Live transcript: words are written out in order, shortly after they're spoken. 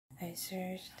I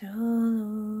searched all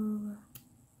over,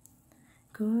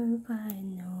 couldn't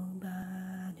find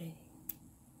nobody.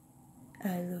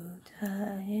 I looked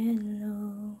high and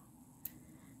low,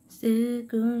 still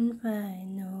couldn't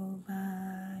find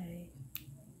nobody.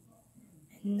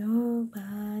 And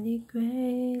nobody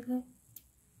greater,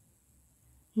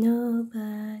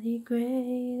 nobody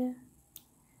greater,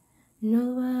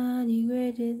 nobody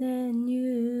greater than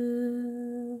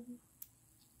you.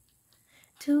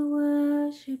 To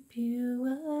worship you I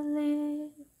live,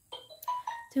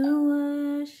 to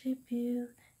worship you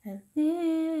I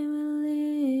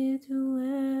live, to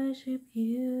worship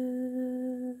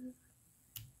you.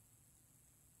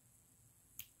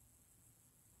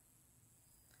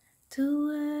 To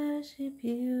worship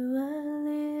you I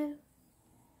live,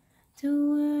 to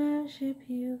worship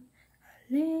you I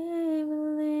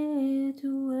live, to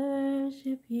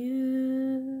worship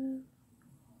you.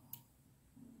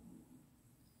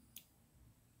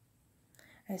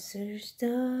 I searched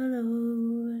all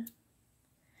over,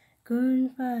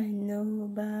 couldn't find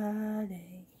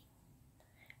nobody.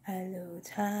 I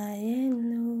looked high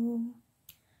and low,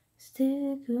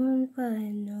 still couldn't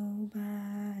find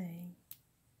nobody.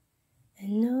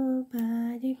 And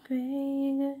nobody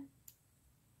greater,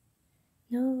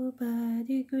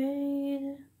 nobody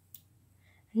greater,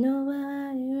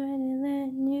 nobody greater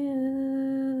than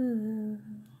you.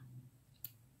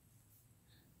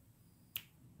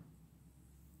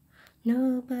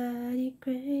 Nobody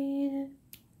greater,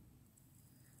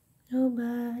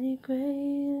 nobody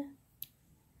greater,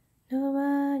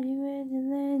 nobody greater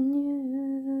than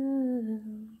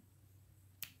you.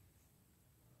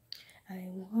 I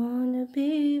wanna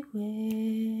be where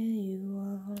you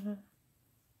are.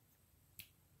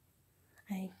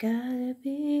 I gotta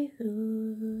be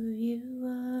who you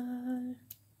are.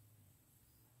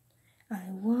 I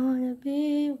wanna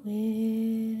be where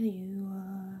you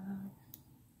are.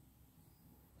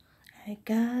 I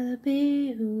gotta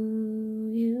be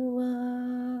who you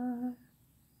are.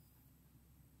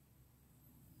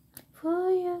 For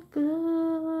your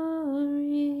glory,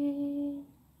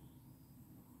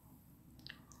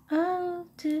 I'll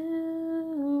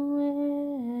do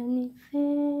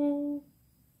anything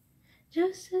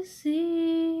just to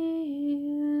see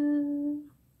you,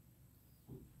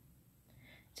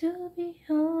 to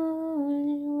behold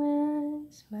you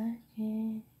as my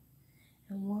King.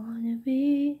 I wanna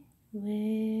be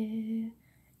where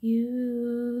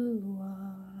you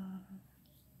are.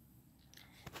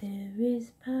 There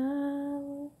is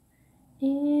power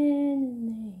in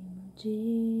the name of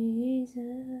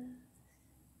Jesus.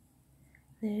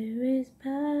 There is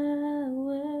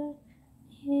power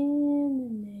in the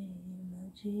name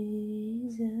of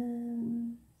Jesus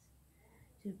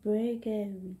to break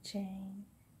every chain,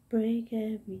 break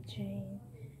every chain,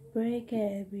 break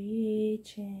every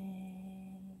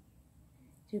chain,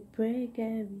 to break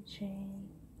every chain,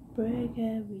 break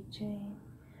every chain,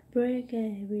 break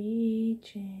every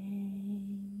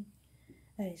chain.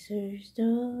 I searched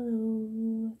all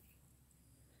over,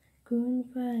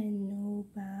 couldn't find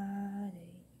nobody.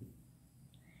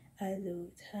 I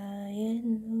looked high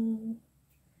and low,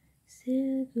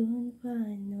 still couldn't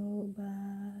find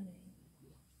nobody.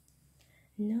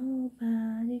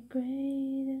 Nobody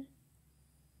greater,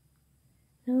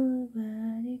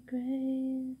 nobody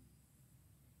greater,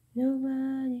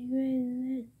 nobody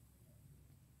greater than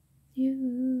you.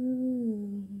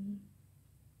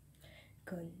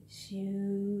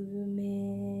 Consuming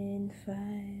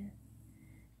fire,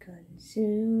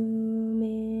 consuming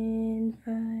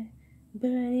fire,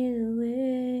 burn it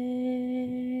away,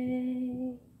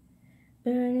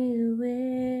 burn it away.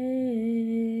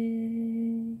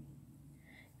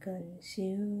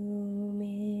 Consuming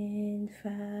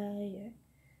fire,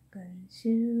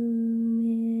 consuming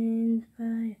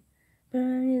fire,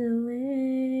 burn it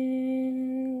away,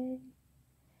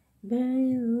 burn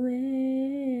it away.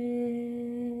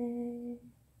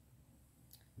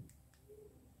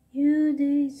 You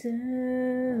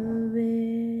deserve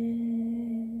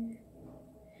it,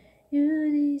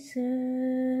 you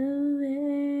deserve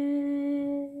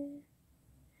it,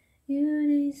 you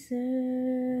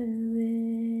deserve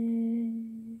it,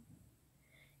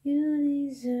 you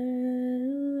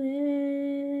deserve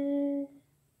it,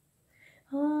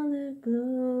 all the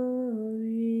glory,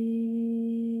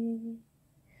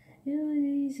 you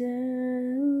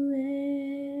deserve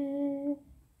it,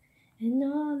 and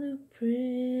all the praise,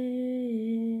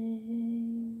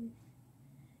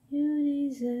 you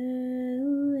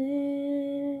deserve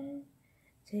it.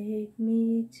 Take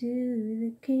me to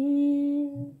the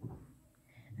King,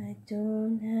 I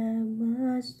don't have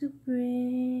much to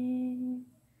bring,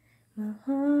 my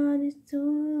heart is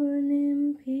torn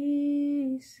in pieces.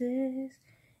 praises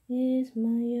is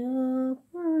my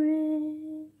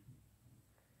offering.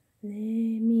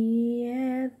 Lay me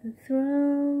at the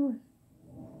throne,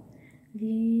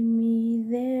 leave me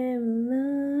there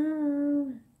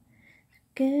alone,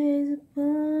 gaze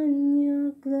upon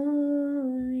your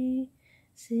glory,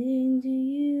 sing to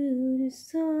you this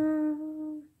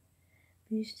song.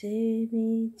 Please take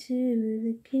me to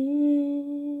the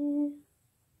King.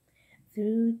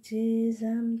 Through tears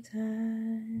I'm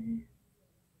tired,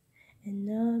 and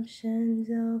options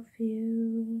are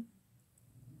few,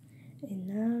 and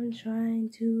I'm trying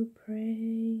to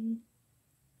pray,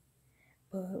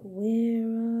 but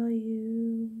where are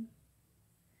you?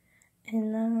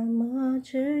 And I'm all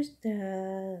churched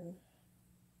out,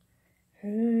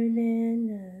 hurt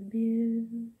and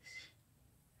abused.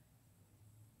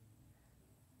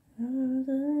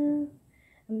 Although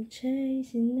I'm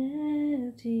chasing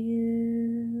after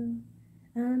you,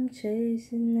 I'm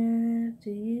chasing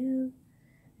after you,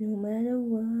 no matter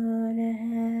what I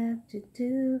have to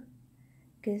do,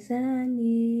 'cause I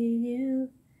need you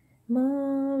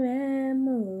more and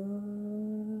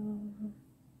more.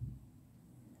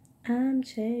 I'm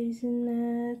chasing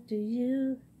after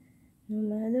you, no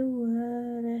matter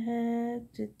what I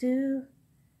have to do,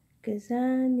 'cause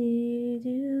I need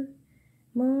you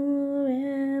more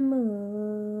and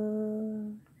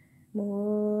more,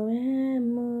 more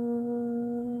and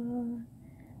more,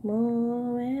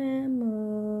 more and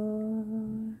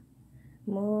more,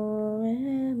 more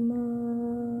and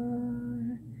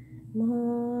more,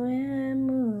 more and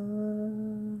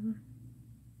more.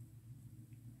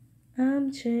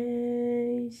 I'm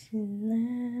chasing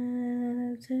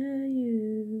after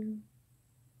you.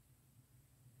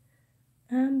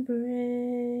 I'm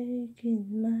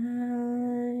breaking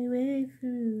my way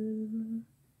through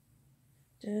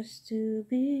just to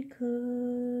be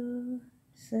closer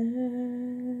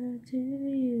to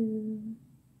you.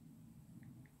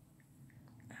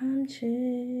 I'm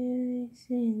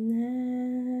chasing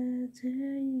after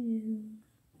you.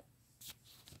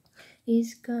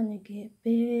 It's gonna get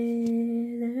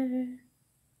better,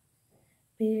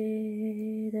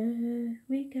 better.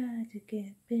 We got to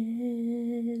get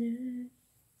better.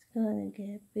 It's gonna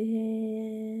get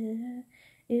better.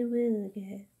 It will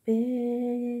get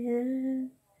better.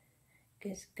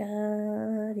 'Cause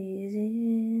God is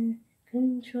in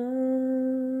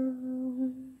control.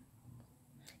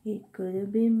 It could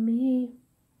have been me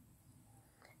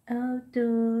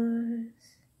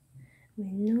outdoors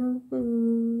with no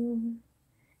food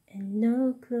and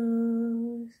no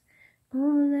clothes,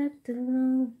 all left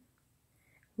alone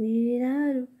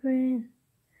without a friend,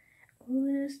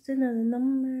 or just another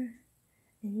number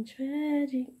in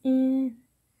tragic end.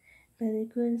 But they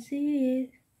couldn't see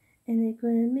it, and they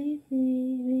couldn't meet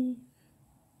me.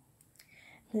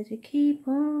 But you keep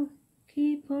on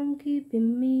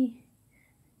keeping me.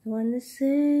 I want to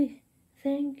say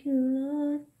thank you,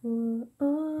 Lord, for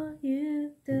all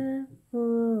you've done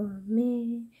for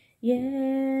me. Yeah,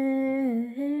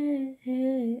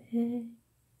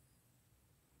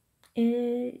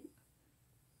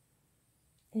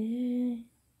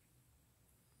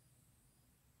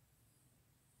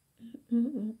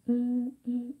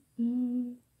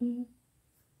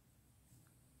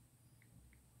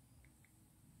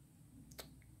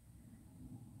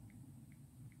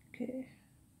 Okay.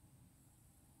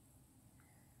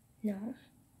 Now,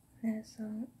 that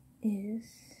song is